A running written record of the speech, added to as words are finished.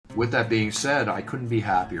with that being said, I couldn't be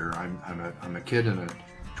happier. I'm a kid in a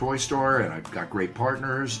toy store, and I've got great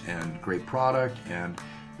partners and great product, and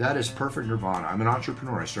that is perfect nirvana. I'm an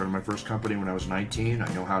entrepreneur. I started my first company when I was 19.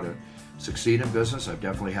 I know how to succeed in business. I've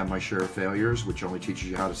definitely had my share of failures, which only teaches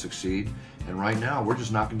you how to succeed. And right now, we're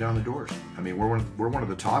just knocking down the doors. I mean, we're one of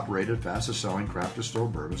the top-rated, fastest-selling craft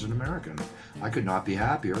distilled bourbons in America. And I could not be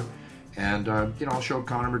happier. And I'll show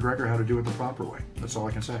Conor McGregor how to do it the proper way. That's all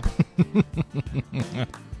I can say.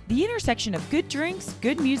 The intersection of good drinks,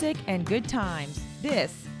 good music, and good times.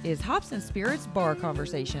 This is Hops and Spirits Bar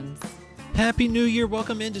Conversations. Happy New Year.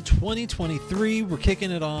 Welcome into 2023. We're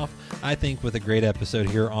kicking it off, I think, with a great episode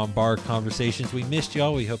here on Bar Conversations. We missed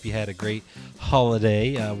y'all. We hope you had a great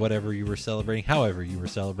holiday, whatever you were celebrating, however you were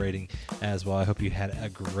celebrating as well. I hope you had a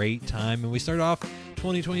great time. And we started off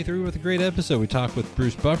 2023 with a great episode. We talked with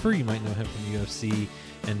Bruce Buffer. You might know him from UFC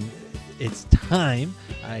and It's Time.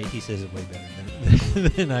 He says it way better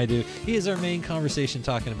than I do. He is our main conversation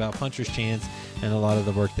talking about Puncher's Chance and a lot of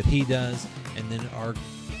the work that he does. And then our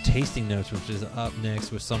tasting notes, which is up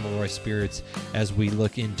next with Summer Spirits as we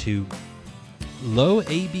look into low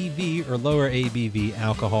ABV or lower ABV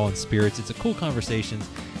alcohol and spirits. It's a cool conversation,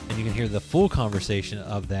 and you can hear the full conversation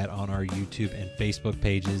of that on our YouTube and Facebook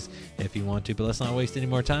pages if you want to. But let's not waste any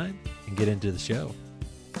more time and get into the show.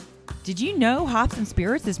 Did you know Hops and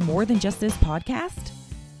Spirits is more than just this podcast?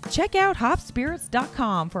 Check out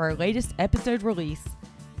hopspirits.com for our latest episode release,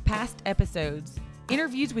 past episodes,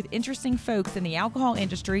 interviews with interesting folks in the alcohol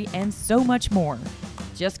industry, and so much more.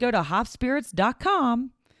 Just go to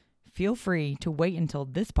hopspirits.com. Feel free to wait until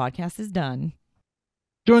this podcast is done.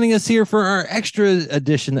 Joining us here for our extra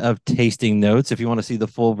edition of Tasting Notes. If you want to see the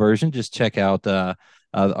full version, just check out our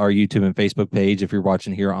YouTube and Facebook page if you're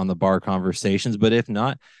watching here on the Bar Conversations. But if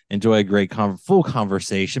not, enjoy a great full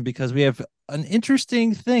conversation, because we have an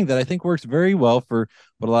interesting thing that I think works very well for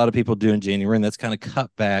what a lot of people do in January, and that's kind of cut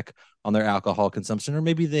back on their alcohol consumption, or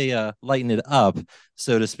maybe they lighten it up,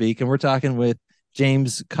 so to speak. And we're talking with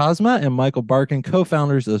James Kozma and Michael Barkin,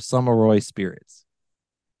 co-founders of Summer Spirits.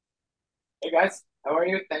 Hey guys, how are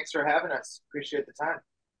you? Thanks for having us. Appreciate the time.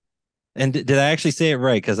 And did I actually say it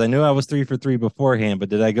right? Because I knew I was 3 for 3 beforehand, but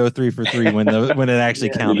did I go 3 for 3 when it actually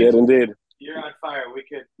counted? You did indeed. You're on fire. We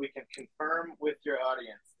can confirm with your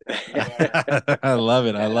audience. I love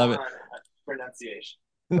it. I love it. Pronunciation.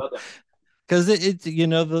 Well done. Because it's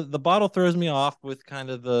the bottle throws me off with kind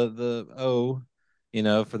of the O,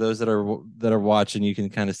 for those that are watching, you can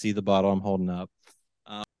kind of see the bottle I'm holding up.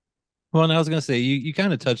 Well, and I was going to say, you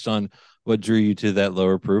kind of touched on what drew you to that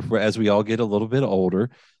lower proof, where as we all get a little bit older,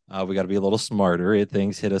 we got to be a little smarter.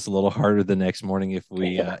 Things hit us a little harder the next morning if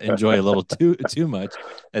we enjoy a little too much,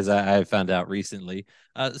 as I found out recently.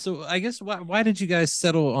 So I guess why did you guys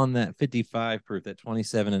settle on that 55 proof, that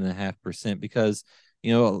 27.5%? Because a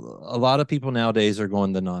lot of people nowadays are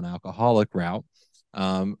going the non-alcoholic route.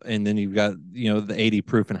 And then you've got, the 80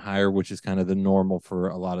 proof and higher, which is kind of the normal for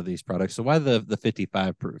a lot of these products. So why the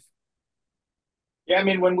 55 proof? Yeah, I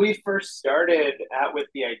mean, when we first started out with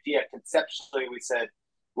the idea, conceptually, we said,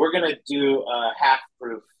 we're going to do a half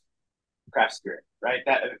proof craft spirit, right?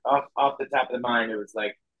 That off the top of the mind, it was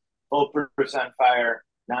like full proof on fire,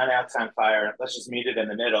 non-alcs on fire. Let's just meet it in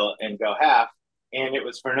the middle and go half. And it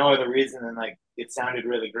was for no other reason than it sounded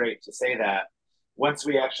really great to say that. Once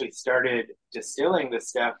we actually started distilling this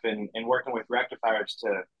stuff and working with rectifiers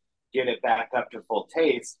to get it back up to full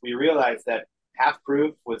taste, we realized that half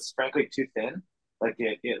proof was frankly too thin.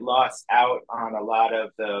 It lost out on a lot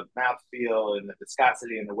of the mouthfeel and the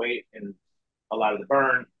viscosity and the weight and a lot of the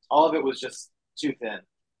burn. All of it was just too thin.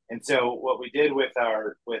 And so what we did with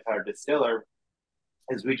our distiller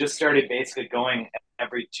is we just started basically going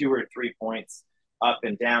every 2 or 3 points up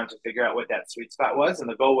and down to figure out what that sweet spot was. And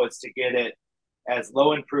the goal was to get it as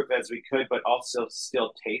low in proof as we could, but also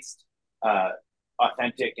still taste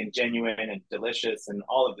authentic and genuine and delicious and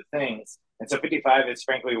all of the things. And so 55 is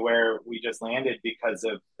frankly where we just landed because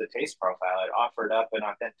of the taste profile. It offered up an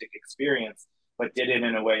authentic experience, but did it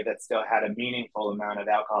in a way that still had a meaningful amount of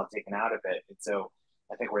alcohol taken out of it. And so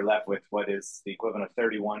I think we're left with what is the equivalent of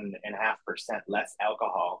 31.5% less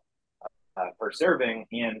alcohol per serving,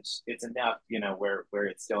 and it's enough, where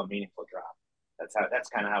it's still a meaningful drop. That's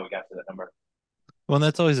kind of how we got to that number. Well, and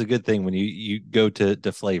that's always a good thing when you go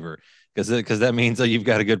to flavor, because that means that you've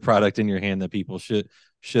got a good product in your hand that people should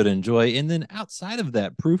enjoy. And then outside of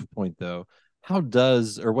that proof point, though,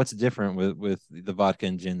 what's different with the vodka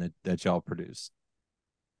and gin that y'all produce?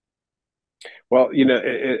 Well,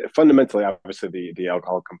 fundamentally, obviously, the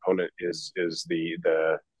alcohol component is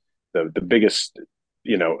the biggest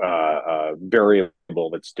variable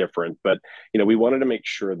that's different. But we wanted to make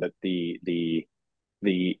sure that the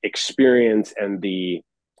the experience and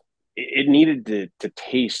it needed to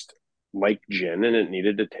taste like gin, and it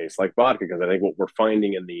needed to taste like vodka, because I think what we're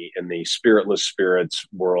finding in the spiritless spirits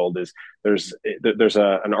world is there's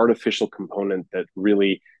an artificial component that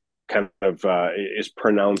really kind of is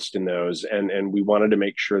pronounced in those, and we wanted to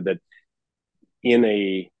make sure that in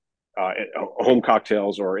a home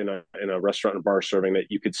cocktails or in a restaurant and bar serving, that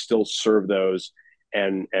you could still serve those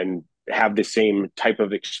and have the same type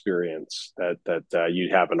of experience that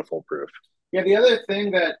you'd have in a full proof. Yeah, the other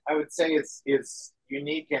thing that I would say is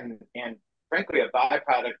unique and frankly a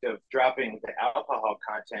byproduct of dropping the alcohol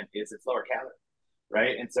content is it's lower calorie,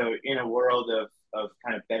 right? And so in a world of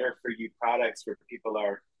kind of better for you products where people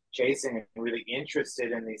are chasing and really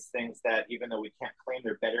interested in these things that even though we can't claim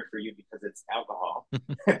they're better for you because it's alcohol,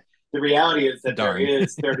 the reality is that Darn. there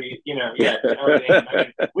is 30, yeah, I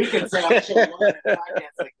mean, we can say I'm sure one in a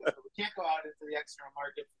podcast like this, but we can't go out into the external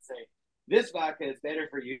market and say this vodka is better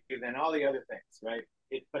for you than all the other things, right?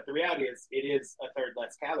 But the reality is it is a third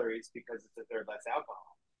less calories because it's a third less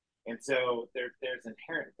alcohol. And so there's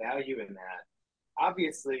inherent value in that.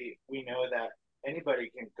 Obviously, we know that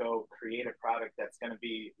anybody can go create a product that's going to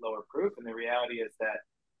be lower proof. And the reality is that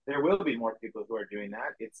there will be more people who are doing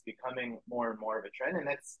that. It's becoming more and more of a trend, and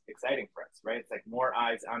that's exciting for us, right? It's like more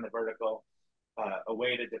eyes on the vertical, a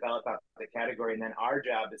way to develop out the category. And then our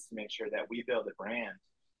job is to make sure that we build a brand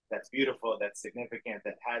that's beautiful, that's significant,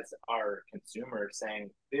 that has our consumers saying,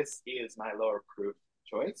 this is my lower proof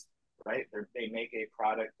choice, right? They make a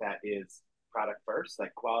product that is product first,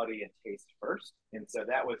 like quality and taste first. And so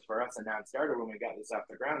that was for us a non-starter when we got this off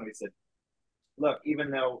the ground. We said, look,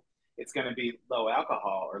 even though it's going to be low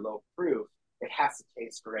alcohol or low proof, it has to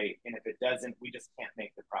taste great. And if it doesn't, we just can't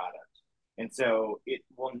make the product. And so it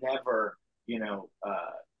will never,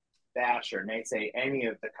 bash or naysay any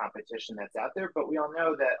of the competition that's out there. But we all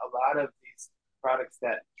know that a lot of these products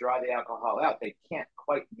that draw the alcohol out, they can't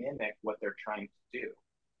quite mimic what they're trying to do,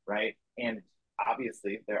 right? And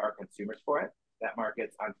obviously there are consumers for it. That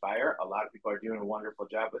market's on fire. A lot of people are doing a wonderful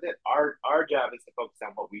job with it. Our job is to focus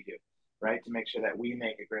on what we do, right? To make sure that we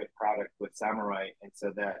make a great product with Samurai, and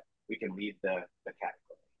so that we can lead the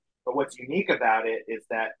category. But what's unique about it is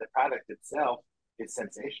that the product itself is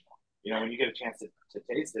sensational. When you get a chance to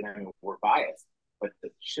taste it, I mean, we're biased, but the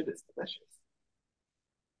shit is delicious.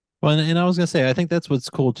 Well, and I was gonna say, I think that's what's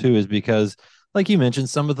cool too, is because, like you mentioned,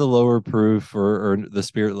 some of the lower proof or the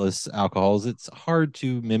spiritless alcohols, it's hard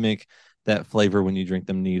to mimic that flavor when you drink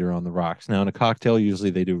them neat or on the rocks. Now, in a cocktail, usually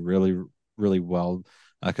they do really, really well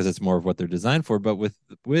because it's more of what they're designed for. But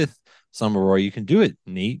with Somewhere you can do it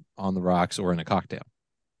neat on the rocks or in a cocktail.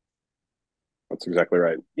 That's exactly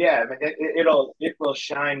right. Yeah, I mean, it will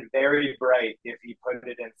shine very bright if you put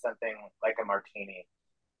it in something like a martini,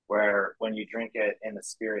 where when you drink it and the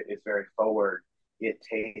spirit is very forward, it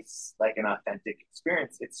tastes like an authentic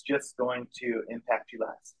experience. It's just going to impact you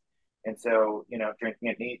less. And so, drinking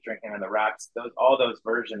it neat, drinking on the rocks, all those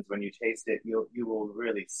versions, when you taste it, you will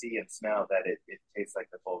really see and smell that it tastes like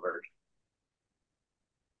the full version.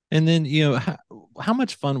 And then, how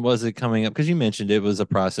much fun was it coming up? Because you mentioned it was a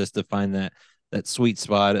process to find that sweet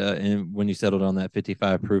spot, and when you settled on that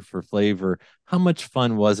 55 proof for flavor, how much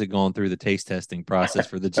fun was it going through the taste testing process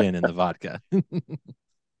for the gin and the vodka?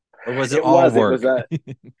 Or was it all work?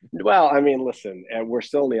 Well, I mean, listen, and we're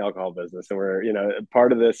still in the alcohol business, and we're,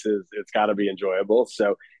 part of this is it's got to be enjoyable.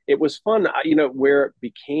 So it was fun, where it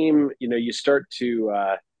became, you start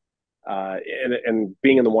to, and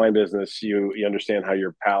being in the wine business, you understand how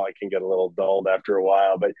your palate can get a little dulled after a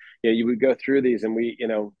while. But you would go through these, and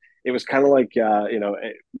it was kind of like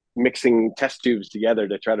mixing test tubes together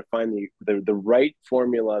to try to find the right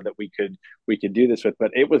formula that we could do this with.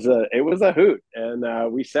 But it was a hoot,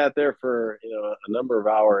 and we sat there for a number of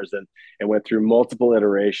hours and went through multiple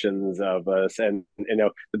iterations of us. And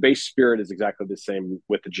the base spirit is exactly the same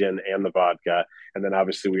with the gin and the vodka, and then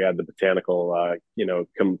obviously we add the botanical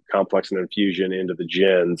complex and infusion into the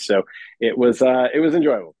gin. So it was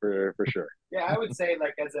enjoyable for sure. Yeah, I would say,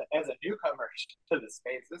 like, as a newcomer to the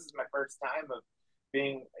space, this is my first time of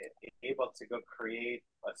being able to go create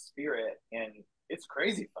a spirit, and it's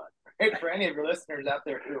crazy fun, right? For any of your listeners out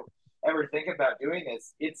there who ever think about doing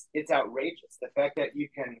this, it's outrageous. The fact that you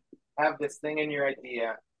can have this thing in your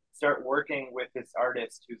idea, start working with this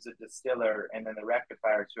artist who's a distiller, and then the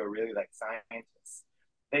rectifiers who are really like scientists.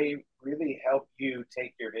 They really help you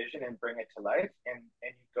take your vision and bring it to life, and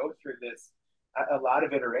you go through this a lot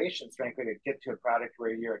of iterations, frankly, to get to a product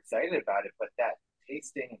where you're excited about it. But that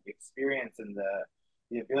tasting experience and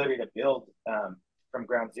the ability to build from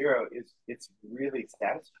ground zero it's really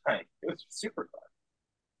satisfying. It was super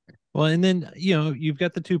fun. Well, and then you've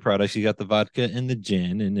got the two products. You got the vodka and the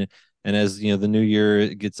gin, and as the new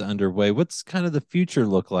year gets underway, what's kind of the future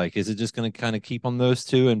look like? Is it just going to kind of keep on those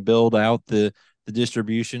two and build out the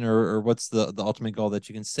distribution, or what's the ultimate goal that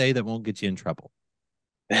you can say that won't get you in trouble?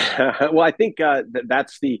 Well, I think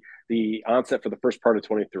that's the onset for the first part of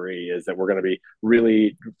 23 is that we're going to be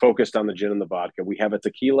really focused on the gin and the vodka. We have a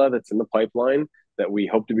tequila that's in the pipeline that we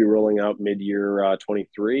hope to be rolling out mid-year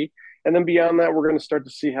 23, and then beyond that, we're going to start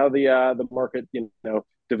to see how the market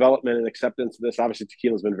development and acceptance of this. Obviously,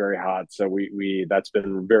 tequila has been very hot, so we that's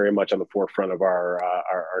been very much on the forefront of our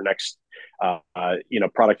next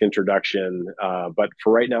product introduction. But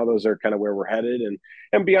for right now, those are kind of where we're headed,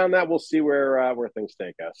 and beyond that, we'll see where things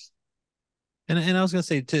take us. And I was going to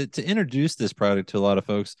say to introduce this product to a lot of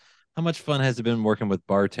folks, how much fun has it been working with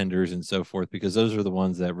bartenders and so forth? Because those are the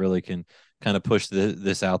ones that really can kind of push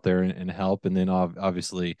this out there and help. And then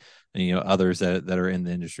obviously, others that are in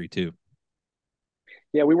the industry too.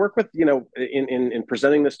 Yeah, we work with, in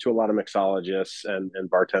presenting this to a lot of mixologists and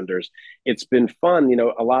bartenders. It's been fun.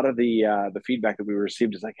 A lot of the feedback that we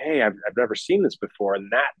received is like, hey, I've never seen this before.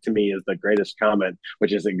 And that to me is the greatest comment,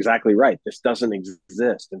 which is exactly right. This doesn't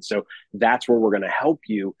exist. And so that's where we're going to help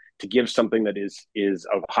you to give something that is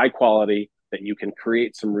of high quality, that you can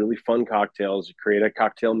create some really fun cocktails, create a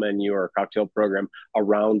cocktail menu or a cocktail program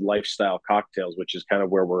around lifestyle cocktails, which is kind of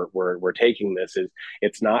where we're taking this. Is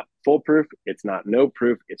it's not foolproof, it's not no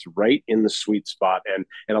proof, it's right in the sweet spot, and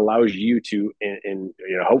it allows you to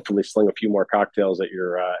hopefully sling a few more cocktails at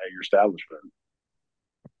your establishment.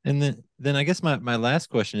 And then I guess my last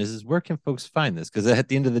question is where can folks find this? Because at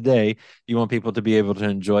the end of the day, you want people to be able to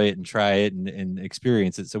enjoy it and try it and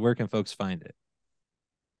experience it. So where can folks find it?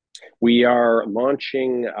 We are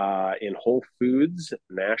launching in Whole Foods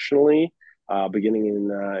nationally, beginning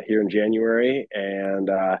here in January, and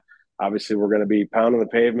obviously we're going to be pounding the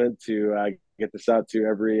pavement to get this out to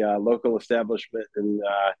every local establishment and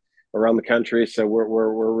around the country. So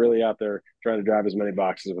we're really out there trying to drive as many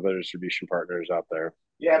boxes with our distribution partners out there.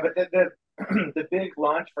 Yeah, but the big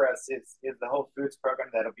launch for us is the Whole Foods program.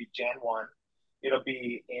 That'll be Jan 1. It'll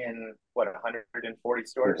be in 140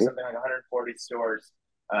 stores, mm-hmm. something like 140 stores.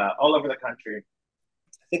 All over the country.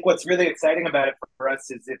 I think what's really exciting about it for us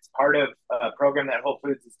is it's part of a program that Whole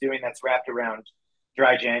Foods is doing that's wrapped around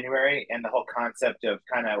Dry January and the whole concept of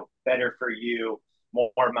kind of better for you,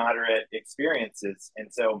 more moderate experiences. And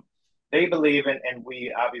so they believe, and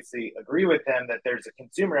we obviously agree with them, that there's a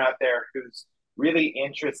consumer out there who's really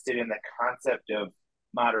interested in the concept of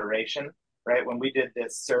moderation, right? When we did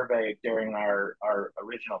this survey during our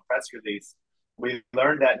original press release, we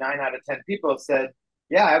learned that 9 out of 10 people said,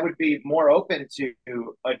 yeah, I would be more open to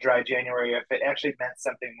a Dry January if it actually meant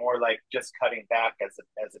something more like just cutting back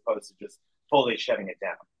as opposed to just fully shutting it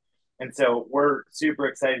down. And so we're super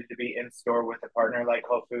excited to be in store with a partner like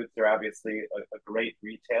Whole Foods. They're obviously a great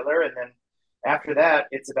retailer. And then after that,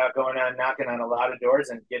 it's about going on, knocking on a lot of doors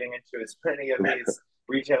and getting into as many of these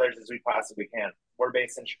retailers as we possibly can. We're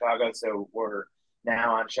based in Chicago, so we're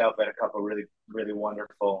now on shelf at a couple really, really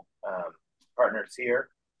wonderful partners here.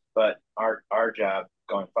 But our job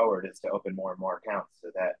going forward is to open more and more accounts so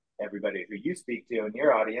that everybody who you speak to in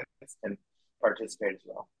your audience can participate as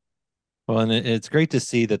well. Well, and it's great to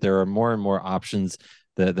see that there are more and more options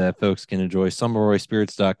that folks can enjoy.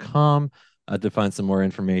 SummerRoySpirits.com to find some more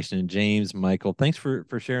information. And James, Michael, thanks for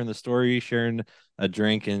sharing the story, sharing a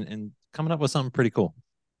drink, and coming up with something pretty cool.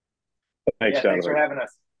 Thanks, thanks for having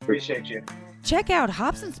us. Appreciate you. Check out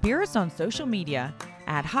Hops and Spirits on social media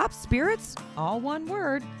at Hops Spirits, all one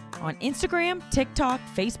word, on Instagram, TikTok,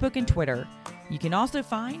 Facebook, and Twitter. You can also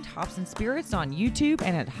find Hops and Spirits on YouTube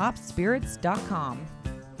and at hopspirits.com.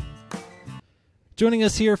 Joining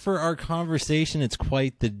us here for our conversation, it's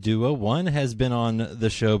quite the duo. One has been on the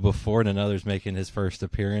show before, and another's making his first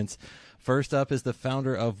appearance. First up is the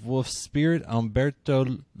founder of Wolf Spirit,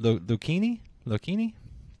 Umberto Lucchini.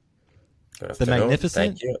 The Magnificent.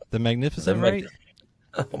 Thank you. The Magnificent, right?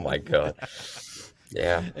 Oh, my God.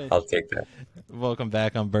 Yeah, I'll take that. Welcome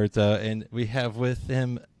back, Umberto. And we have with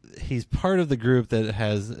him, he's part of the group that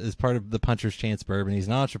is part of the Puncher's Chance Bourbon. He's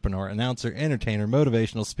an entrepreneur, announcer, entertainer,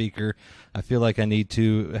 motivational speaker. I feel like I need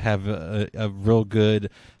to have a real good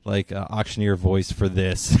auctioneer voice for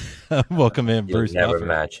this. Welcome in, Bruce. You'll never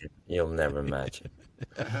match it. You'll never match it.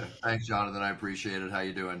 Thanks, Jonathan. I appreciate it. How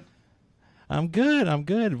you doing? I'm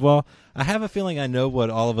good. Well, I have a feeling I know what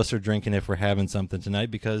all of us are drinking if we're having something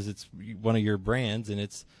tonight because it's one of your brands, and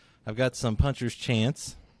I've got some Puncher's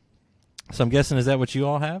Chance. So I'm guessing, is that what you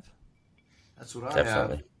all have? That's what I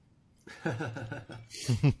Definitely. have. I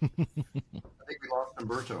think we lost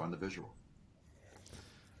Umberto on the visual.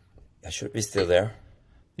 I should be still there.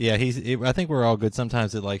 Yeah, I think we're all good.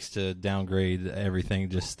 Sometimes it likes to downgrade everything,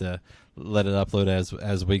 just to let it upload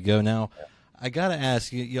as we go. Now, I gotta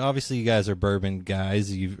ask you. Obviously, you guys are bourbon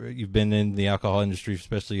guys. You've been in the alcohol industry,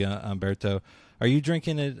 especially Umberto. Are you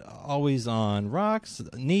drinking it always on rocks,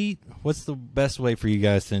 neat? What's the best way for you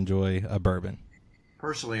guys to enjoy a bourbon?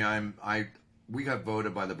 Personally, we got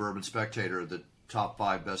voted by the Bourbon Spectator the top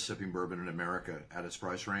 5 best sipping bourbon in America at its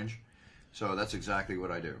price range. So that's exactly what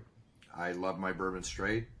I do. I love my bourbon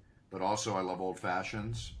straight, but also I love old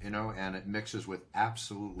fashions, and it mixes with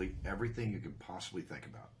absolutely everything you can possibly think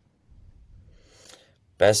about.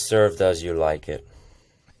 Best served as you like it.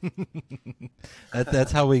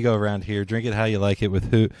 That's how we go around here. Drink it how you like it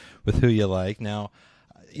with who you like. Now,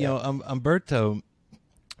 Umberto,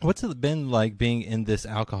 what's it been like being in this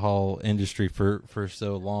alcohol industry for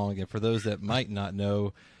so long? And for those that might not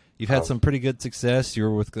know, you've had some pretty good success. You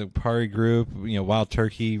were with the Campari Group, Wild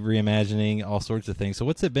Turkey reimagining, all sorts of things. So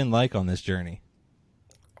what's it been like on this journey?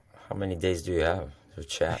 How many days do you have to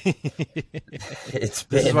chat? This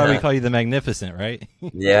is why we call you the Magnificent, right?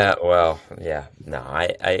 Yeah, well, yeah. No,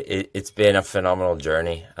 it's been a phenomenal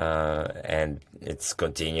journey, and it's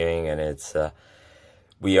continuing, and it's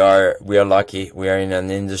we are lucky. We are in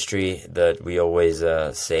an industry that we always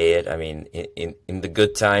say it. I mean, in the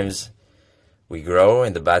good times, we grow.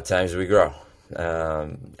 In the bad times, we grow,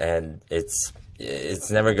 and it's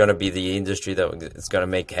never going to be the industry that it's going to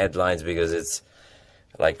make headlines because it's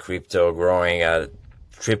like crypto growing at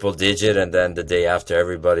triple digit, and then the day after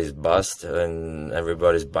everybody's bust and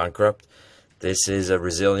everybody's bankrupt. This is a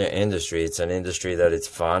resilient industry. It's an industry that it's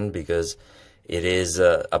fun because it is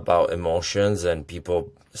about emotions, and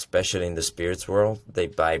people, especially in the spirits world, they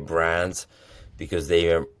buy brands because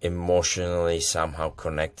they are emotionally somehow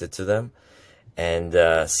connected to them.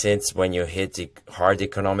 And since when you hit the hard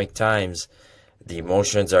economic times, the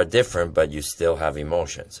emotions are different, but you still have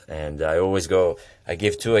emotions. And I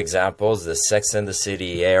give 2 examples: the Sex and the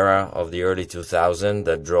City era of the early 2000s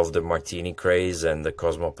that drove the martini craze and the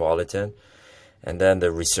Cosmopolitan, and then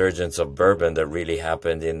the resurgence of bourbon that really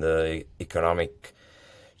happened in the economic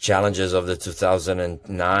challenges of the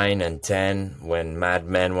 2009 and 10 when Mad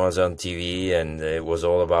Men was on TV and it was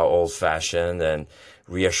all about old fashioned and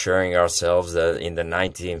reassuring ourselves that in the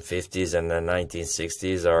 1950s and the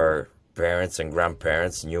 1960s our parents and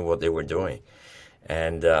grandparents knew what they were doing.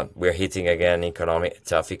 And we're hitting again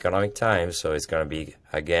tough economic times, so it's going to be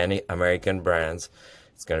again American brands.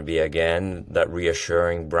 It's going to be again that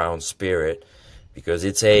reassuring brown spirit because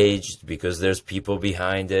it's aged, because there's people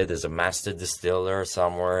behind it. There's a master distiller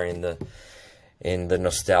somewhere in the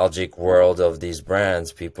nostalgic world of these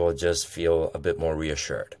brands. People just feel a bit more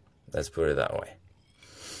reassured. Let's put it that way.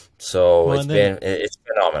 So it's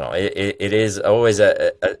phenomenal. It is always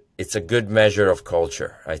it's a good measure of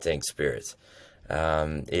culture, I think, spirits.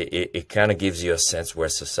 It kind of gives you a sense where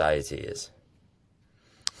society is.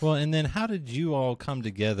 Well, and then how did you all come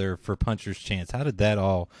together for Puncher's Chance? How did that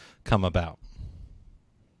all come about?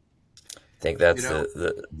 I think that's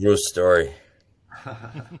the Bruce story.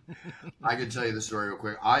 I can tell you the story real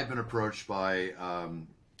quick. I've been approached by,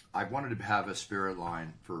 I wanted to have a spirit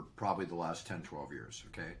line for probably the last 10, 12 years,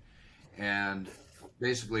 okay? And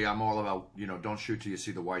basically, I'm all about, don't shoot till you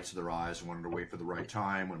see the whites of their eyes. I wanted to wait for the right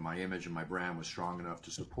time when my image and my brand was strong enough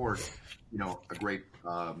to support, a great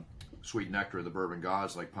sweet nectar of the bourbon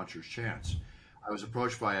gods like Puncher's Chance. I was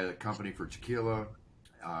approached by a company for tequila.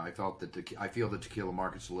 I feel the tequila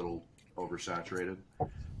market's a little oversaturated.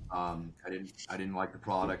 I didn't like the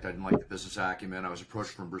product. I didn't like the business acumen. I was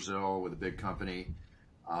approached from Brazil with a big company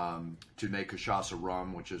to make cachaça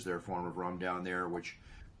rum, which is their form of rum down there, which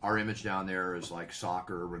our image down there is like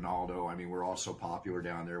soccer, Ronaldo. I mean, we're all so popular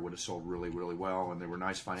down there. Would have sold really, really well, and there were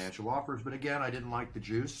nice financial offers. But again, I didn't like the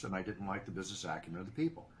juice, and I didn't like the business acumen of the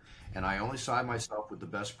people. And I only side myself with the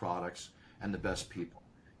best products and the best people.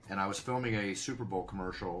 And I was filming a Super Bowl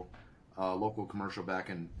commercial, local commercial back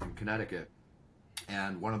in Connecticut,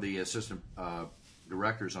 and one of the assistant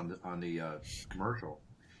directors on the commercial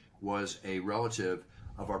was a relative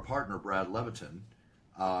of our partner Brad Leviton,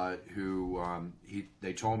 who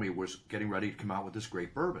they told me was getting ready to come out with this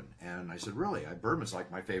great bourbon. And I said, really? Bourbon's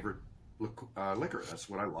like my favorite liquor. That's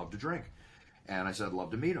what I love to drink. And I said, I'd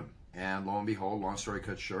love to meet him. And lo and behold, long story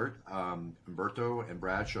cut short, Umberto and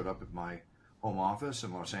Brad showed up at my home office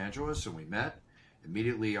in Los Angeles, and we met.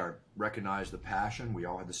 Immediately, I recognized the passion. We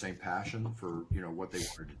all had the same passion for what they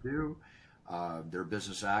wanted to do. Their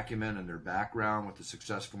business acumen and their background with the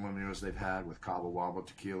successful limos they've had with Cabo Wabo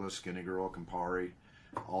Tequila, Skinny Girl, Campari,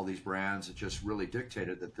 all these brands, it just really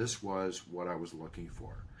dictated that this was what I was looking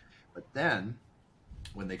for. But then,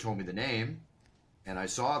 when they told me the name, And I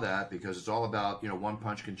saw that because it's all about, one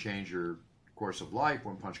punch can change your course of life,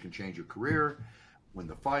 one punch can change your career, win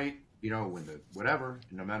the fight, win the whatever.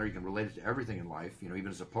 No matter, you can relate it to everything in life. Even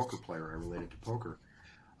as a poker player, I related to poker.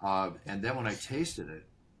 And then when I tasted it,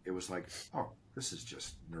 it was like, oh, this is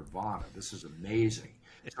just nirvana. This is amazing.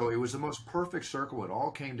 So it was the most perfect circle. It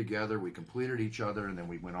all came together. We completed each other, and then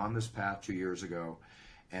we went on this path 2 years ago.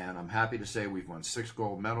 And I'm happy to say we've won 6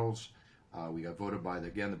 gold medals. We got voted by, the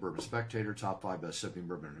Bourbon Spectator, top 5 best sipping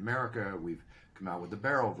bourbon in America. We've come out with the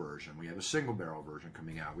barrel version. We have a single barrel version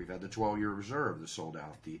coming out. We've had the 12-year reserve that sold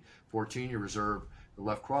out. The 14-year reserve, the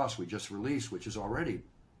Left Cross, we just released, which is already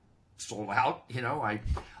sold out.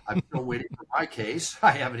 I'm still waiting for my case.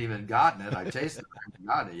 I haven't even gotten it. I've tasted it. I haven't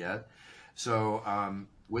gotten it yet. So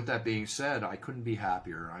with that being said, I couldn't be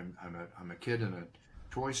happier. I'm a kid in a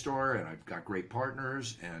toy store, and I've got great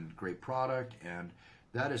partners and great product, and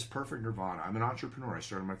that is perfect nirvana. I'm an entrepreneur. I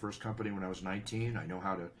started my first company when I was 19. I know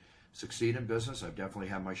how to succeed in business. I've definitely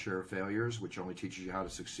had my share of failures, which only teaches you how to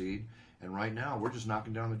succeed. And right now, we're just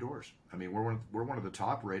knocking down the doors. I mean, we're one of the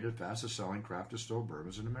top-rated, fastest-selling craft distilled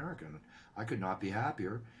bourbons in America. And I could not be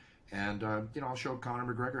happier. And I'll show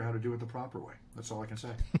Conor McGregor how to do it the proper way. That's all I can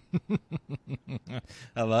say.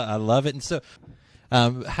 I love it. And so,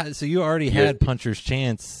 so you already had Puncher's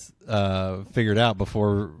Chance figured out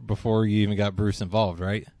before you even got Bruce involved,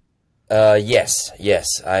 right? Yes.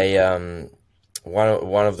 I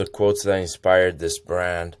one of the quotes that inspired this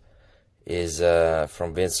brand is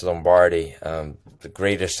from Vince Lombardi. The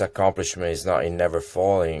greatest accomplishment is not in never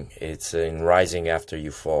falling; it's in rising after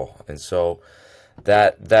you fall. And so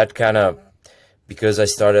that kind of, because I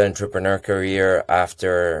started an entrepreneur career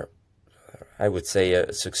after, I would say,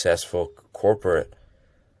 a successful corporate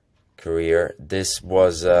career, this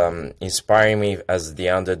was inspiring me as the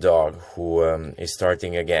underdog who is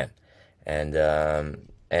starting again, and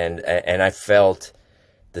I felt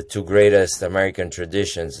the 2 greatest American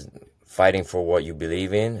traditions: fighting for what you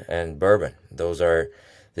believe in and bourbon.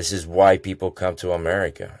 This is why people come to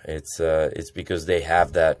America. It's because they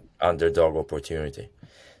have that underdog opportunity.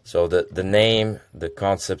 So the name, the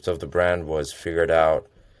concept of the brand was figured out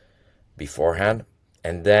beforehand,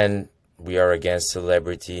 and then we are against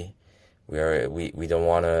celebrity. We don't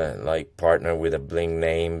want to partner with a bling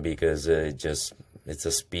name because it's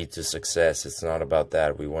a speed to success. It's not about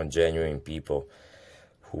that. We want genuine people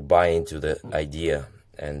who buy into the idea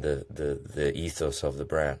and the ethos of the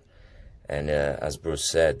brand. And as Bruce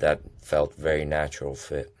said, that felt very natural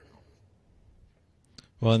fit.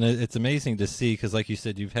 Well, and it's amazing to see because, like you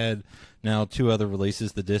said, you've had now 2 other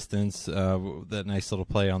releases: The Distance, that nice little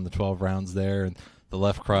play on the 12 rounds there, and the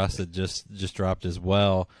Left Cross that just dropped as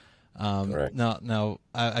well. Now,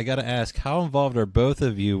 I got to ask, how involved are both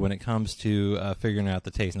of you when it comes to figuring out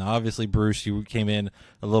the taste? Now, obviously, Bruce, you came in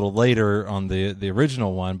a little later on the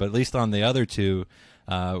original one, but at least on the other 2,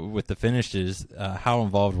 with the finishes, how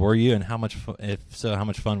involved were you, and how much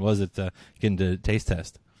fun was it getting to taste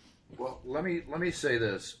test? Well, let me say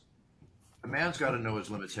this: a man's got to know his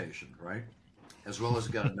limitation, right? As well as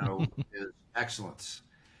got to know his excellence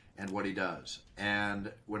and what he does.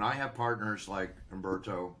 And when I have partners like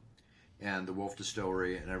Umberto and the Wolf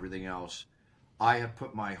Distillery and everything else, I have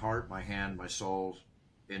put my heart, my hand, my soul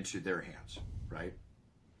into their hands, right?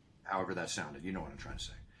 However that sounded, you know what I'm trying to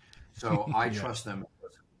say. So I trust them,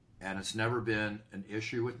 and it's never been an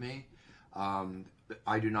issue with me.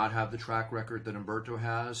 I do not have the track record that Umberto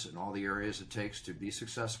has in all the areas it takes to be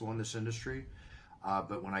successful in this industry.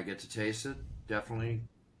 But when I get to taste it, definitely,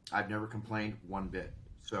 I've never complained one bit.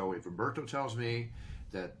 So if Umberto tells me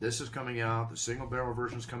that this is coming out, the single barrel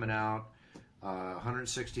version is coming out,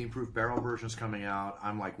 116 proof barrel version is coming out,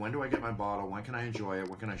 I'm like, when do I get my bottle? When can I enjoy it?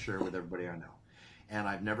 When can I share it with everybody I know? And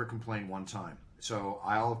I've never complained one time. So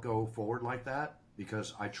I'll go forward like that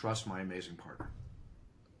because I trust my amazing partner.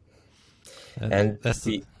 And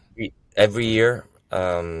every year,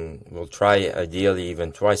 we'll try ideally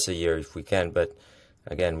even twice a year if we can. But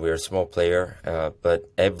again, we're a small player.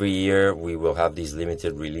 But every year we will have these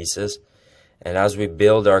limited releases. And as we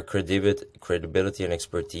build our credibility and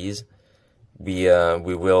expertise, we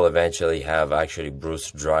will eventually have actually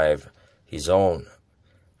Bruce drive his own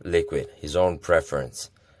liquid, his own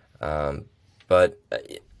preference. But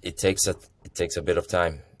it takes a bit of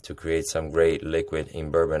time to create some great liquid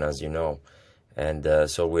in bourbon, as you know. And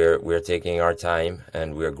so we're taking our time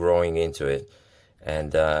and we're growing into it.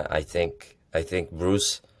 And I think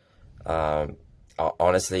Bruce,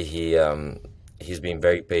 honestly, he's been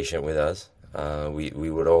very patient with us. We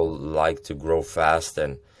would all like to grow fast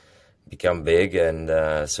and become big and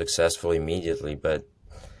successful immediately, but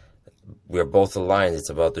we're both aligned. It's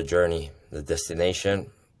about the journey. The destination,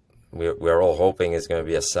 we're all hoping it's going to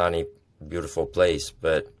be a sunny, beautiful place.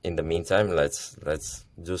 But in the meantime, let's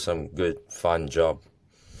do some good, fun job.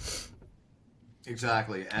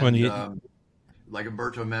 Exactly. When And you, like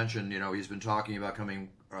Umberto mentioned, he's been talking about coming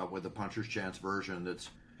with a Puncher's Chance version that's,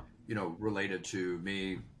 related to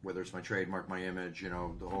me, whether it's my trademark, my image,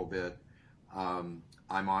 the whole bit. I'm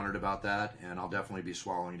honored about that, and I'll definitely be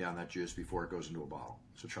swallowing down that juice before it goes into a bottle.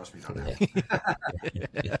 So trust me on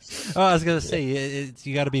that. Oh, I was gonna say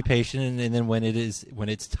you got to be patient, and then when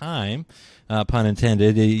it's time, pun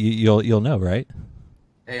intended, you'll know, right?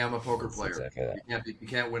 Hey, I'm a poker That's player. exactly that. You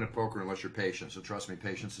can't win a poker unless you're patient. So trust me,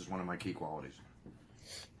 patience is one of my key qualities.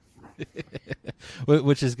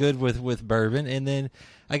 Which is good with bourbon. And then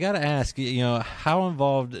I got to ask, how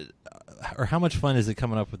involved or how much fun is it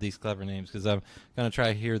coming up with these clever names? Because I'm going to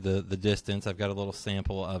try here the distance. I've got a little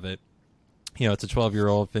sample of it. It's a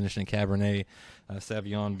 12-year-old finishing Cabernet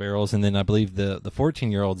Sauvignon barrels, and then I believe the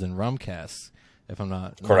 14-year-old's in rum casks, if I'm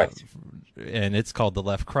not Correct. And it's called the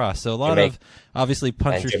Left Cross. So a lot Jamaica. of obviously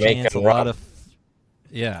Puncher's Jamaican Chance, a rum. lot of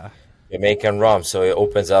Jamaican rum, so it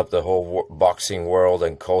opens up the whole boxing world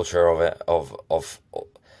and culture of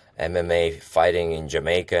MMA fighting in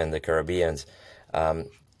Jamaica and the Caribbean.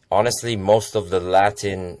 Honestly, most of the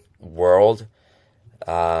Latin world,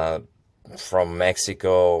 from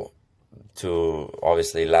Mexico to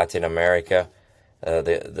obviously Latin America,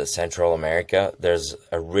 the Central America, there's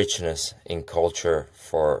a richness in culture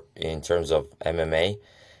in terms of MMA,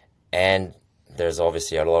 and there's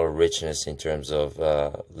obviously a lot of richness in terms of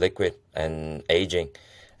liquid and aging.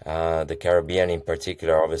 The Caribbean in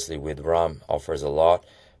particular, obviously with rum, offers a lot.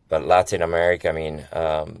 But Latin America, I mean,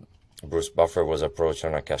 Bruce Buffer was approached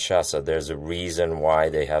on a cachaça. There's a reason why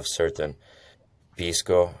they have certain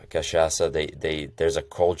pisco, cachaça. There's a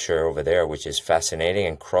culture over there which is fascinating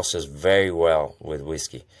and crosses very well with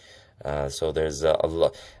whiskey. So there's a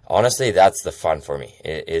lot. Honestly, that's the fun for me.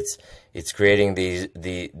 It's creating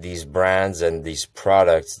these brands and these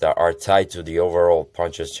products that are tied to the overall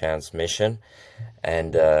Puncher's Chance mission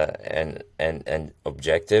and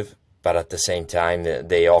objective, but at the same time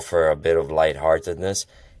they offer a bit of lightheartedness.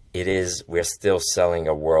 We're still selling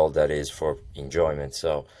a world that is for enjoyment.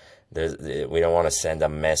 So we don't want to send a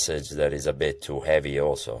message that is a bit too heavy.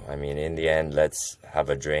 Also, I mean, in the end, let's have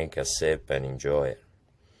a drink, a sip, and enjoy it.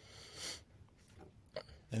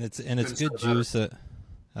 And it's good juice.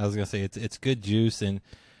 I was gonna say it's good juice, and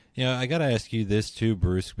I gotta ask you this too,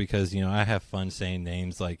 Bruce, because I have fun saying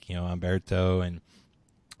names like Umberto and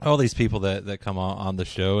all these people that come on the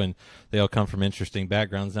show, and they all come from interesting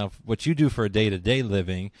backgrounds. Now, what you do for a day-to-day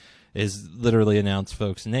living is literally announce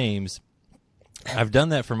folks' names. I've done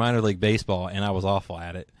that for minor league baseball, and I was awful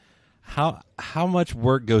at it. How much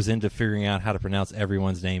work goes into figuring out how to pronounce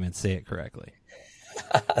everyone's name and say it correctly?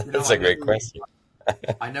 That's a great question.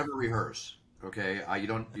 I never rehearse. Okay, you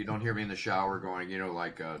don't hear me in the shower going,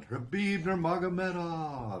 like Khabib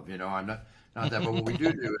Nurmagomedov. I'm not that. But what we do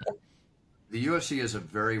is the UFC is a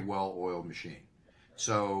very well-oiled machine.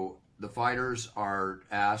 So the fighters are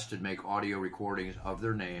asked to make audio recordings of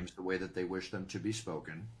their names the way that they wish them to be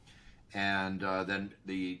spoken, and then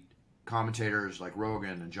the commentators like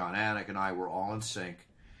Rogan and John Anik and I were all in sync.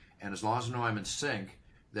 And as long as I know I'm in sync,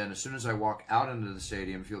 then as soon as I walk out into the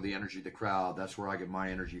stadium, feel the energy of the crowd, that's where I get my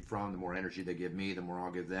energy from. The more energy they give me, the more I'll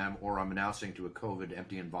give them. Or I'm announcing to a COVID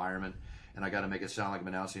empty environment, and I got to make it sound like I'm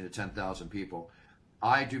announcing to 10,000 people.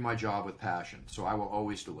 I do my job with passion, so I will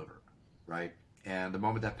always deliver, right? And the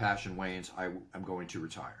moment that passion wanes, I'm going to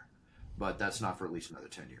retire. But that's not for at least another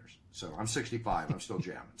 10 years. So I'm 65, I'm still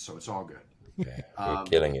jamming, so it's all good. Yeah, you're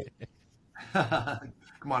killing it.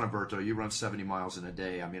 Come on, Umberto, you run 70 miles in a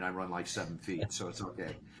day. I mean, I run like 7 feet, so it's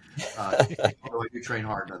okay. Although I do train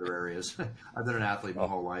hard in other areas. I've been an athlete my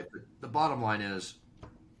whole life. But the bottom line is,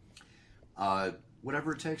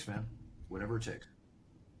 whatever it takes, man. Whatever it takes.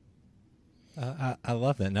 I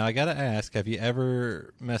love that. Now, I got to ask, have you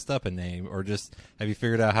ever messed up a name, or just have you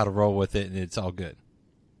figured out how to roll with it and it's all good?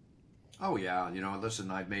 Oh, yeah.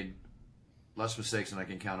 Listen, I've made less mistakes than I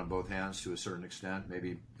can count on both hands to a certain extent.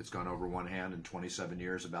 Maybe it's gone over one hand in 27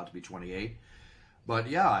 years, about to be 28. But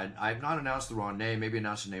yeah, I've not announced the wrong name, maybe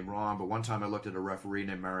announced the name wrong. But one time I looked at a referee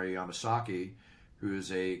named Mari Yamasaki,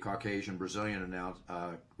 who's a Caucasian Brazilian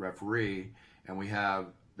referee, and we have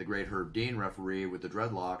the great Herb Dean referee with the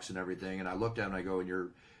dreadlocks and everything. And I looked at him and I go, and your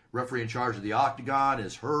referee in charge of the octagon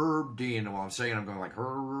is Herb Dean. And while I'm saying it, I'm going like,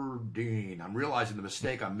 Herb Dean. I'm realizing the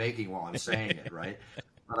mistake I'm making while I'm saying it, right?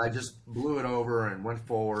 But I just blew it over and went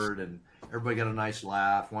forward, and everybody got a nice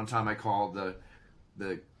laugh. One time I called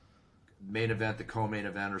the main event the co-main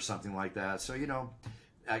event or something like that. So,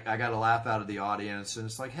 I got a laugh out of the audience, and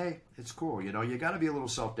it's like, hey, it's cool. You know, you got to be a little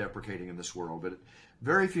self-deprecating in this world, but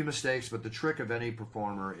very few mistakes. But the trick of any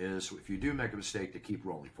performer is, if you do make a mistake, to keep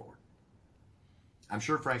rolling forward. I'm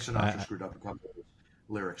sure Frank Sinatra screwed up a couple of his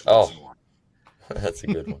lyrics once in a while. That's a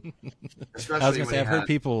good one. Especially I was going to when say, I've heard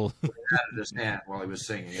people. He had it in his hand while he was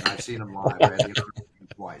singing, and I've seen him live. I had the opportunity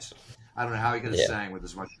twice. I don't know how he could have sang with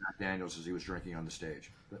as much Jack Daniels as he was drinking on the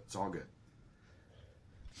stage. But it's all good.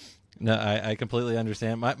 No, I completely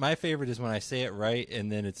understand. My favorite is when I say it right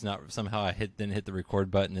and then it's not, somehow I hit the record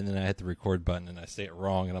button, and then I hit the record button and I say it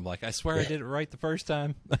wrong, and I'm like, I swear I did it right the first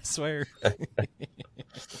time. I swear.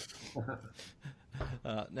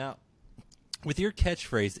 Now, with your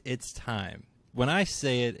catchphrase, "It's time." When I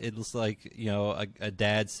say it, it's like, you know, a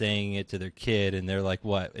dad saying it to their kid, and they're like,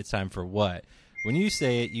 "What? It's time for what?" When you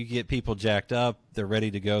say it, you get people jacked up. They're ready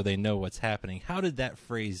to go. They know what's happening. How did that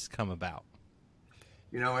phrase come about?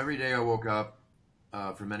 You know, every day I woke up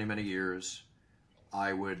for many, many years,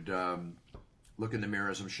 I would look in the mirror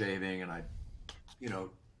as I'm shaving, and I, you know,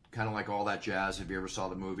 kind of like All That Jazz. If you ever saw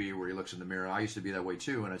the movie where he looks in the mirror, I used to be that way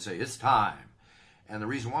too, and I'd say, "It's time." And the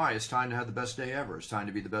reason why, it's time to have the best day ever. It's time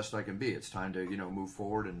to be the best I can be. It's time to, you know, move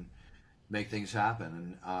forward and make things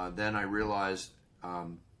happen. And then I realized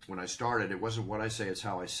when I started, it wasn't what I say, it's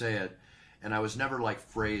how I say it. And I was never like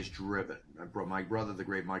phrase driven. My brother, the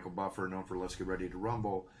great Michael Buffer, known for Let's Get Ready to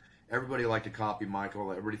Rumble, everybody liked to copy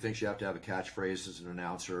Michael. Everybody thinks you have to have a catchphrase as an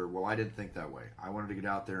announcer. Well, I didn't think that way. I wanted to get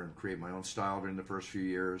out there and create my own style during the first few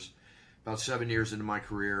years. About 7 years into my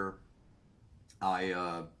career,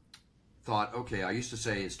 I thought, okay, I used to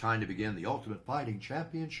say, "It's time to begin the Ultimate Fighting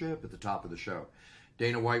Championship" at the top of the show.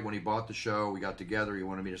 Dana White, when he bought the show, we got together. He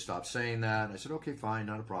wanted me to stop saying that. I said, okay, fine,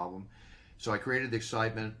 not a problem. So I created the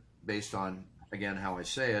excitement based on, again, how I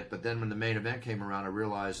say it. But then when the main event came around, I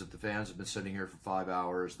realized that the fans have been sitting here for 5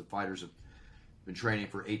 hours. The fighters have been training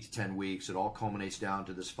for 8 to 10 weeks. It all culminates down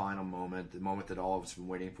to this final moment, the moment that all of us have been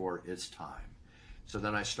waiting for. It's time. So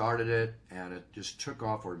then I started it, and it just took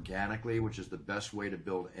off organically, which is the best way to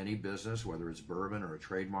build any business, whether it's bourbon or a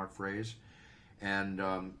trademark phrase. And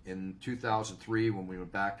in 2003, when we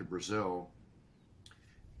went back to Brazil,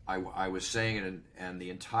 I was saying it, and the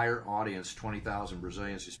entire audience, 20,000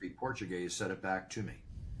 Brazilians who speak Portuguese, said it back to me,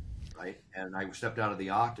 right? And I stepped out of the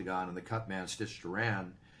octagon, and the cut man, Stitch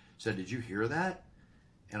Duran, said, "Did you hear that?"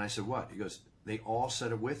 And I said, "What?" He goes, "They all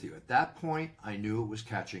said it with you." At that point, I knew it was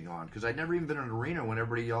catching on, because I'd never even been in an arena when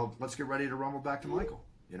everybody yelled, "Let's get ready to rumble back to Michael,"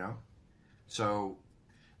 you know? So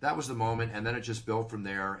that was the moment, and then it just built from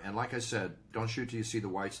there. And like I said, don't shoot till you see the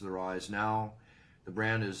whites of their eyes. Now the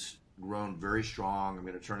brand has grown very strong. I'm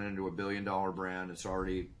going to turn it into $1 billion brand. It's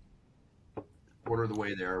already a quarter of the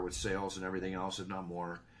way there with sales and everything else, if not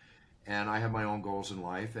more. And I have my own goals in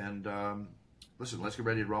life. And listen, Let's Get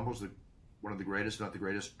Ready to Rumble is one of the greatest, not the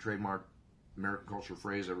greatest, trademark American culture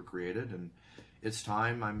phrase ever created. And it's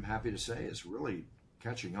time, I'm happy to say, is really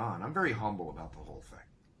catching on. I'm very humble about the whole thing.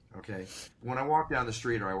 Okay, when I walk down the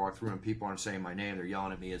street or I walk through and people aren't saying my name, they're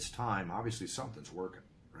yelling at me, "It's time." Obviously, something's working,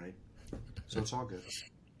 right? So it's all good.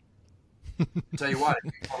 I'll tell you what,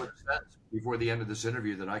 if you call it a sentence before the end of this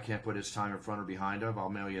interview that I can't put "It's time" in front or behind of, I'll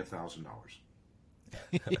mail you $1,000.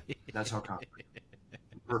 That's how confident.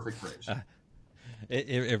 Perfect phrase.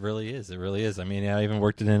 It really is. It really is. I mean, I even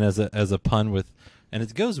worked it in as a pun with, and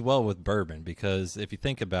it goes well with bourbon, because if you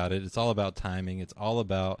think about it, it's all about timing. It's all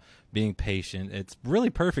about being patient. It's really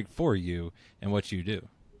perfect for you and what you do.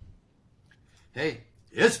 Hey,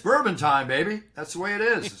 it's bourbon time, baby. That's the way it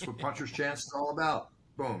is. That's what Puncher's Chance is all about.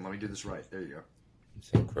 Boom. Let me do this right. There you go. It's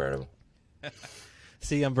incredible.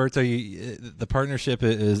 See, Umberto, the partnership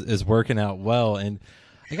is working out well, and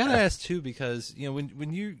I gotta ask too, because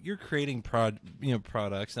when you're creating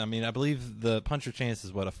products. I mean, I believe the Puncher Chance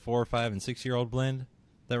is what, a 4, 5, and 6 year old blend. Is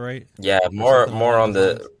that right? Yeah, more on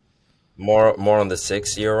the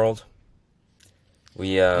 6-year-old.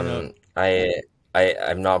 We I'm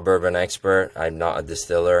not bourbon expert. I'm not a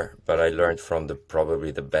distiller, but I learned from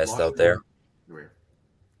probably the best out there.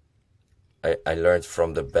 I learned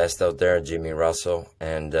from the best out there, Jimmy Russell,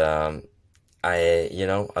 and a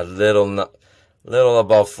little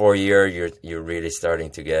above 4 year, you're really starting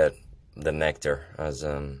to get the nectar, as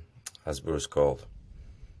Bruce called.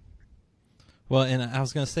 Well, and I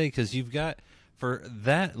was going to say, because you've got, for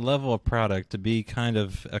that level of product to be kind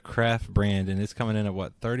of a craft brand, and it's coming in at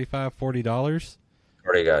what, $35, $40?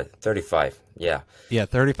 $35, yeah. Yeah,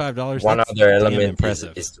 $35. One other element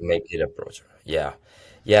is to make it approachable. Yeah.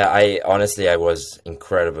 I was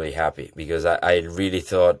incredibly happy, because I really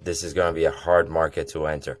thought this is going to be a hard market to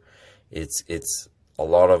enter. It's a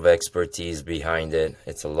lot of expertise behind it.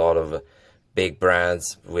 It's a lot of big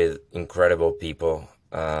brands with incredible people,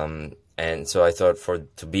 And so I thought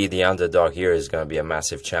to be the underdog here is going to be a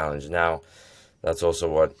massive challenge. Now, that's also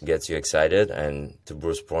what gets you excited. And to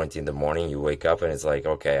Bruce's point, in the morning, you wake up and it's like,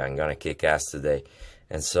 okay, I'm going to kick ass today.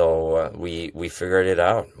 And so we figured it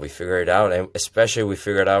out. We figured it out. And especially we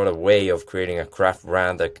figured out a way of creating a craft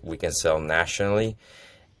brand that we can sell nationally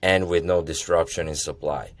and with no disruption in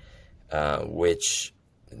supply, which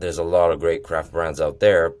there's a lot of great craft brands out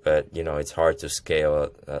there, but, it's hard to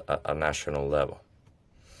scale at a national level.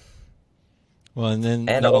 Well, and then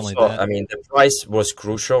And not also, only that, I mean, the price was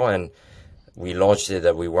crucial, and we launched it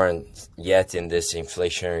that we weren't yet in this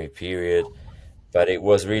inflationary period, but it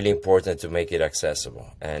was really important to make it accessible.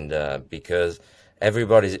 And because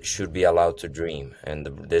everybody should be allowed to dream, and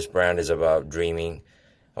this brand is about dreaming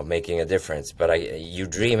of making a difference. But you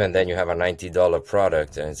dream, and then you have a $90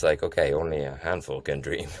 product, and it's like, okay, only a handful can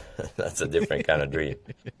dream. That's a different kind of dream.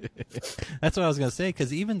 that's what I was going to say,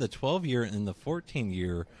 because even the 12-year and the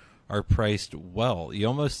 14-year are priced well. You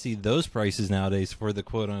almost see those prices nowadays for the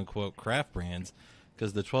quote-unquote craft brands,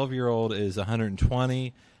 because the 12-year-old is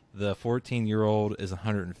 120, the 14-year-old is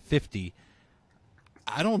 150.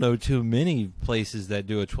 I don't know too many places that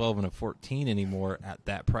do a 12 and a 14 anymore at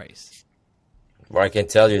that price. What I can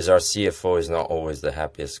tell you is our CFO is not always the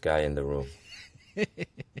happiest guy in the room.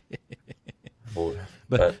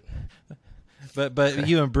 But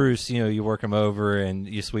you and Bruce, you work them over and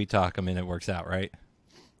you sweet talk them and it works out, right?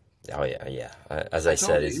 Oh yeah. As I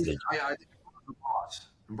said, it's I think Umberto's the boss.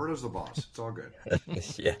 Umberto's the boss. It's all good.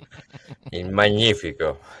 yeah, in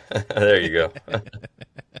Magnifico. There you go.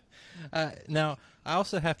 Now, I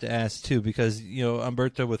also have to ask, too, because,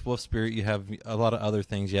 Umberto, with Wolf Spirit, you have a lot of other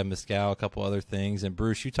things. You have Mezcal, a couple other things. And,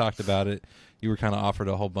 Bruce, you talked about it. You were kind of offered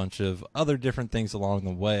a whole bunch of other different things along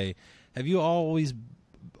the way. Have you always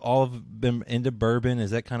all been into bourbon?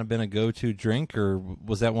 Has that kind of been a go-to drink, or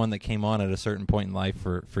was that one that came on at a certain point in life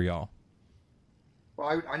for y'all?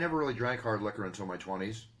 Well, I never really drank hard liquor until my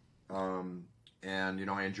 20s. And,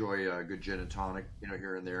 I enjoy a good gin and tonic,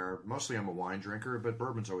 here and there. Mostly I'm a wine drinker, but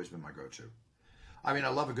bourbon's always been my go-to. I mean, I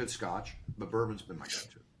love a good scotch, but bourbon's been my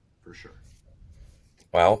go-to, for sure.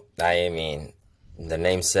 Well, I mean, the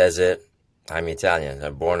name says it. I'm Italian.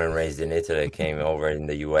 I'm born and raised in Italy. Came over in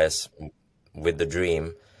the U.S. with the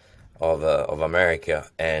dream of America.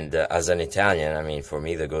 And as an Italian, I mean, for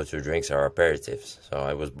me, the go-to drinks are aperitifs. So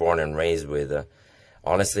I was born and raised with,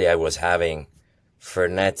 honestly, I was having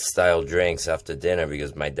Fernet-style drinks after dinner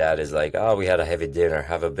because my dad is like, oh, we had a heavy dinner,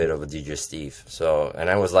 have a bit of a digestif. So, and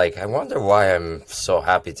I was like, I wonder why I'm so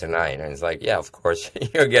happy tonight. And it's like, yeah, of course,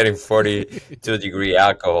 you're getting 42-degree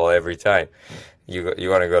alcohol every time you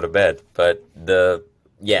want to go to bed. But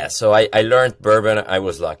so I learned bourbon. I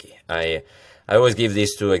was lucky. I always give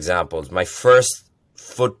these two examples. My first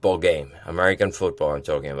football game, American football I'm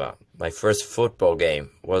talking about, my first football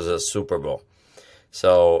game was a Super Bowl.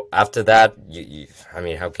 So after that, I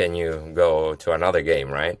mean, how can you go to another game,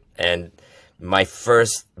 right? And my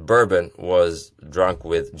first bourbon was drunk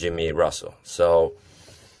with Jimmy Russell. So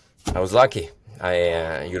I was lucky.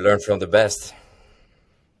 You learn from the best.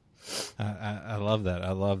 I love that.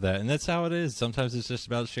 I love that. And that's how it is. Sometimes it's just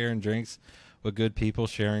about sharing drinks with good people,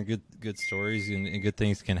 sharing good stories, and good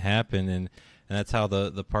things can happen. And that's how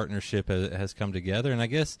the partnership has come together. And I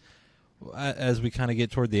guess as we kind of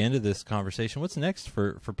get toward the end of this conversation, what's next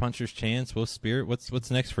for Puncher's Chance, Wolf Spirit?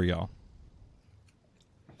 What's next for y'all?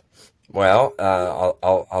 Well,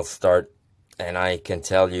 I'll start, and I can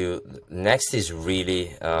tell you next is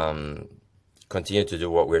really continue to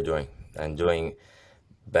do what we're doing and doing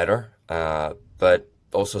better, but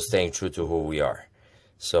also staying true to who we are.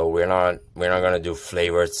 So we're not going to do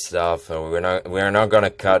flavored stuff, or we're not going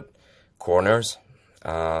to cut corners.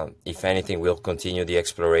 If anything, we'll continue the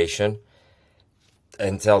exploration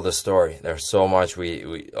and tell the story. There's so much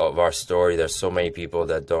of our story. There's so many people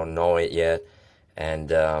that don't know it yet, and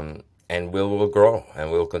we'll grow, and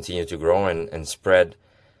we'll continue to grow and spread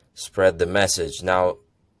the message. Now,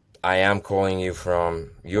 I am calling you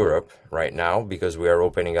from Europe right now because we are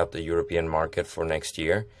opening up the European market for next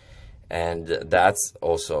year, and that's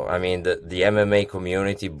also, I mean, the MMA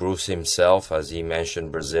community, Bruce himself, as he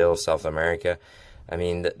mentioned, Brazil, South America. I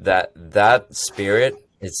mean, that spirit,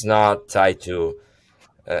 it's not tied to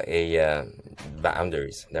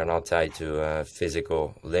boundaries. They're not tied to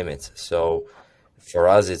physical limits. So for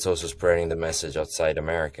us, it's also spreading the message outside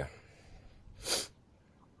America,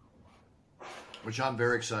 which I'm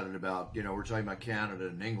very excited about. We're talking about Canada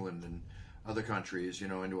and England and other countries,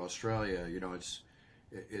 into Australia.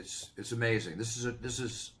 It's amazing. This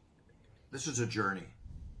is a journey,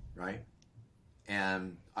 right?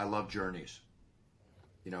 And I love journeys,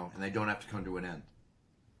 and they don't have to come to an end.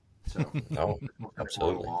 So No, for a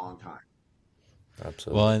absolutely, long time.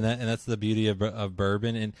 absolutely. Well, and that's the beauty of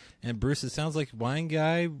bourbon. And Bruce, it sounds like Wine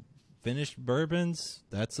Guy finished bourbons.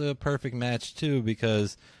 That's a perfect match too,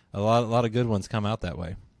 because a lot of good ones come out that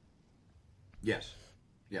way. Yes.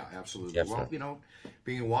 Yeah, absolutely. Definitely. Well,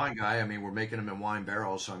 being a wine guy, I mean, we're making them in wine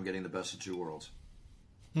barrels, so I'm getting the best of two worlds.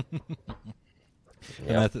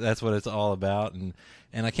 And that's what it's all about. And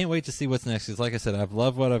I can't wait to see what's next. Because like I said, I've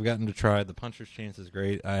loved what I've gotten to try. The Puncher's Chance is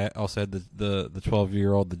great. I also had the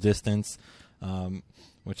 12-year-old, the Distance,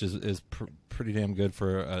 which is pretty damn good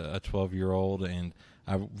for a 12-year-old. And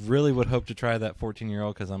I really would hope to try that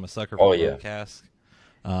 14-year-old because I'm a sucker for bourbon cask.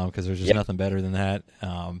 Because there's just nothing better than that.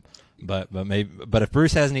 But if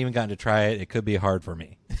Bruce hasn't even gotten to try it, it could be hard for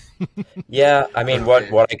me. Yeah, I mean,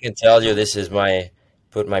 what I can tell you, this is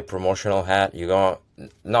put my promotional hat.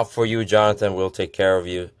 Not for you, Jonathan. We'll take care of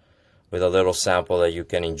you with a little sample that you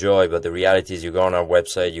can enjoy. But the reality is, you go on our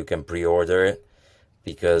website, you can pre-order it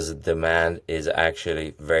because demand is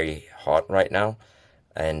actually very hot right now.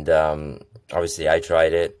 And obviously, I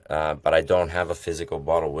tried it, but I don't have a physical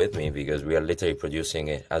bottle with me because we are literally producing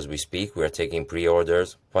it as we speak. We are taking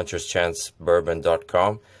pre-orders.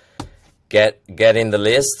 PunchersChanceBourbon.com. Get in the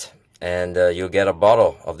list, and you'll get a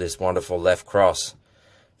bottle of this wonderful Left Cross,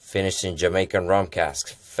 finished in Jamaican rum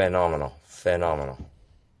casks. Phenomenal.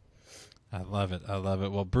 I love it.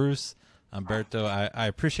 Well, Bruce, Umberto, I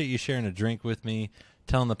appreciate you sharing a drink with me,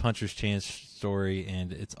 telling the Puncher's Chance story,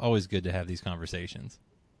 and it's always good to have these conversations.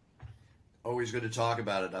 Always good to talk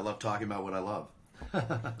about it. I love talking about what I love.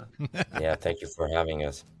 Yeah, thank you for having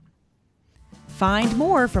us. Find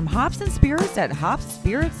more from Hops and Spirits at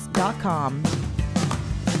hopspirits.com.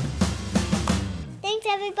 Thanks,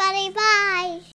 everybody. Bye.